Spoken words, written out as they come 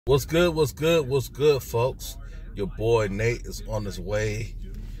What's good? What's good? What's good, folks? Your boy Nate is on his way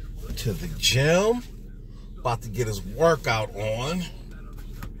to the gym, about to get his workout on.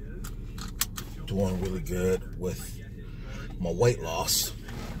 Doing really good with my weight loss.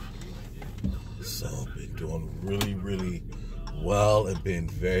 So, been doing really well and been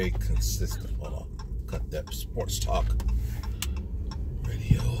very consistent. Hold on, cut that sports talk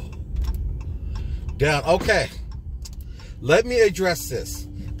radio down. Okay, let me address this,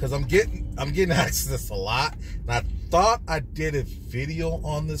 because I'm getting asked this a lot, and I thought I did a video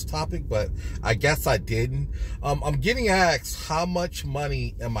on this topic, but I guess I didn't. I'm getting asked, how much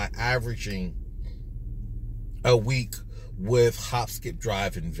money am I averaging a week with Hop, Skip,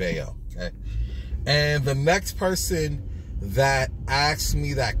 Drive, and Veyo? Okay, and the next person that asks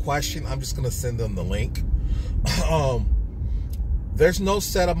me that question, I'm just gonna send them the link. There's no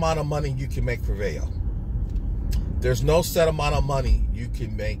set amount of money you can make for Veyo. There's no set amount of money you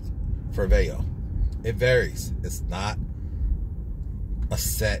can make for Veyo. It varies. It's not a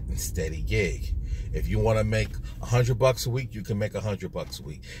set and steady gig. If you want to make $100 a week, you can make $100 a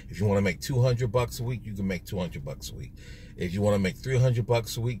week. If you want to make $200 a week, you can make $200 a week. If you want to make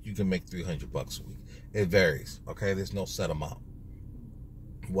 $300 a week, you can make $300 a week. It varies. Okay, there's no set amount.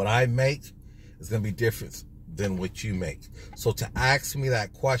 What I make is going to be different than what you make. So to ask me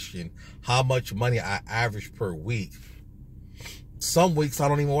that question, how much money I average per week, some weeks I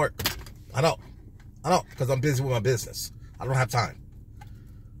don't even work. I don't, because I'm busy with my business. I don't have time.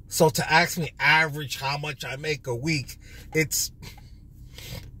 So to ask me average how much I make a week,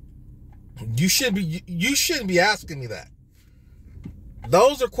 you shouldn't be asking me that.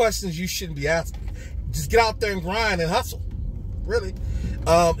 Those are questions you shouldn't be asking. Just get out there and grind and hustle. Really.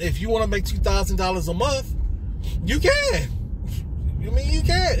 If you want to make $2,000 a month, you can. You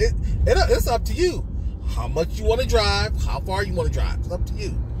can. It's up to you. How much you want to drive, how far you want to drive. It's up to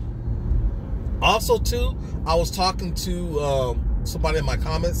you. Also, too, I was talking to somebody in my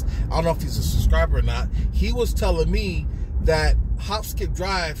comments. I don't know if he's a subscriber or not. He was telling me that Hop, Skip,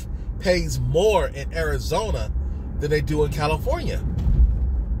 Drive pays more in Arizona than they do in California.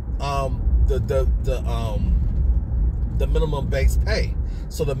 The minimum base pay.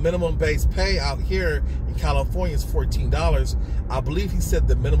 So the minimum base pay out here in California is $14. I believe he said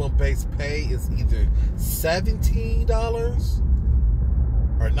the minimum base pay is either $17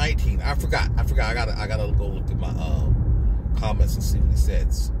 or $19. I forgot. I gotta go look at my comments and see what he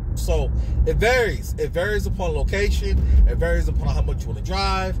said. So it varies. It varies upon location. It varies upon how much you want to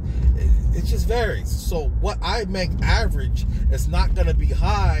drive. It just varies. So what I make average is not going to be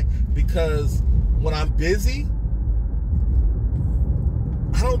high, because when I'm busy,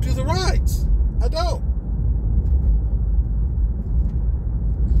 I don't do the rides. I don't.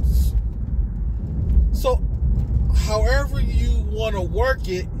 So however you want to work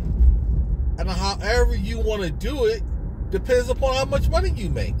it and however you want to do it depends upon how much money you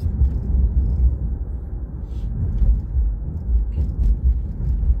make.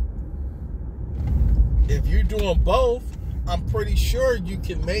 If you're doing both, I'm pretty sure you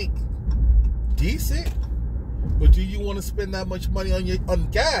can make decent. But do you want to spend that much money on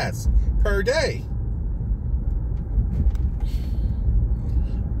gas per day?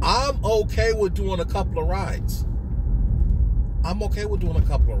 I'm okay with doing a couple of rides. I'm okay with doing a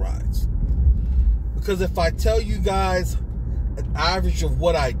couple of rides. Because if I tell you guys an average of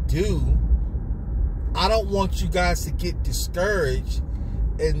what I do, I don't want you guys to get discouraged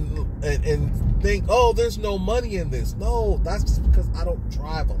and think, oh, there's no money in this. No, that's just because I don't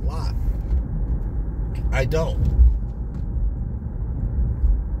drive a lot. I don't.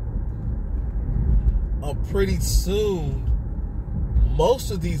 Pretty soon,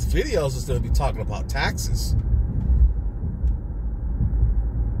 most of these videos is going to be talking about taxes.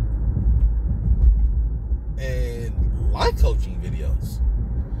 And life coaching videos.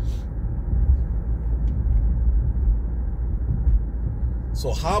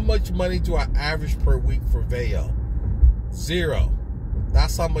 So how much money do I average per week for Veyo? $0.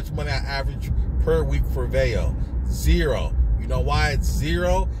 That's how much money I average per week for Veyo. $0. You know why it's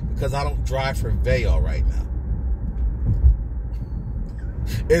 $0? Because I don't drive for Veyo right now.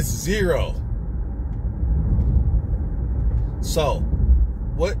 It's $0. So,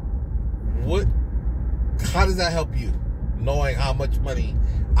 how does that help you? Knowing how much money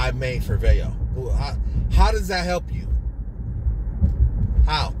I made for Veyo. How does that help you?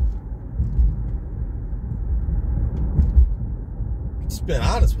 How? Just being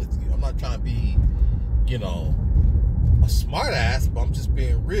honest with you. I'm not trying to be, a smart ass, but I'm just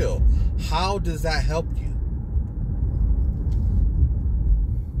being real. How does that help you?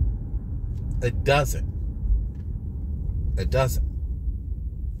 It doesn't. It doesn't.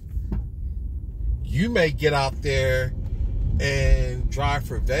 you may get out there and drive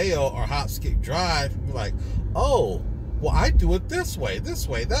for Veyo or Hop Skip Drive. You're like, oh, well, I do it this way,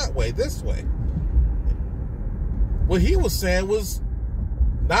 that way, this way. What he was saying was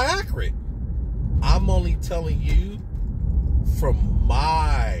not accurate. I'm only telling you from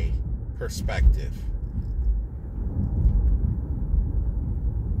my perspective.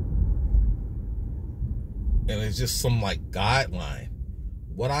 And it's just some like guideline.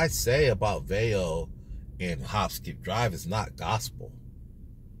 What I say about Veyo and Hop Skip Drive is not gospel.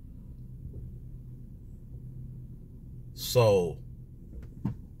 So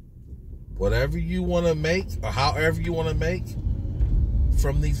whatever you want to make or however you want to make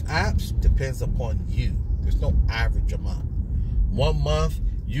from these apps depends upon you. There's no average amount. 1 month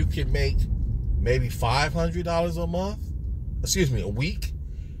you can make maybe $500 a month, a week.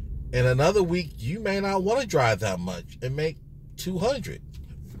 And another week you may not want to drive that much and make $200.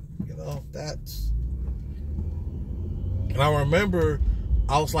 You know, that's. And I remember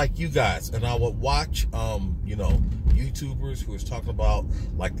I was like you guys, and I would watch you know, YouTubers who was talking about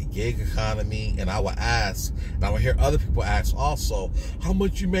like the gig economy, and I would ask, and I would hear other people ask also, how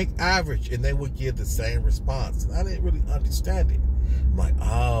much you make average, and they would give the same response. And I didn't really understand it. I'm like,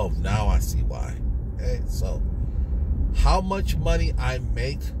 oh, now I see why. Okay, so how much money I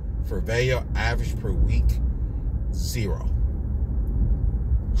make for Veyo average per week? 0.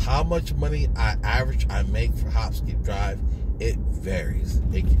 How much money I make for Hop Skip Drive? It varies.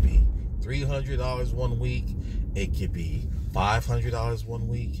 It could be $300 1 week. It could be $500 1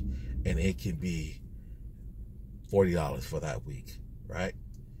 week, and it could be $40 for that week, right?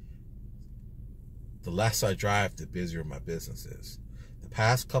 The less I drive, the busier my business is. The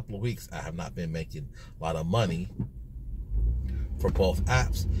past couple of weeks, I have not been making a lot of money for both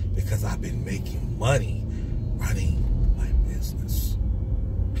apps because I've been making money running my business.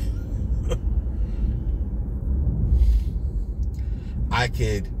 I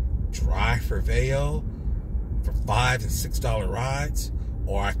could drive for Veyo for $5 and $6 rides,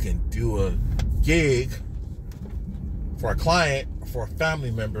 or I can do a gig for a client, for a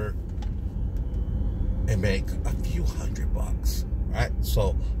family member, and make a few $100, right?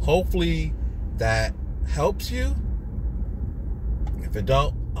 So hopefully that helps you. If it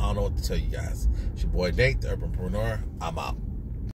don't, I don't know what to tell you guys. It's your boy Nate, the Urbanpreneur. I'm out.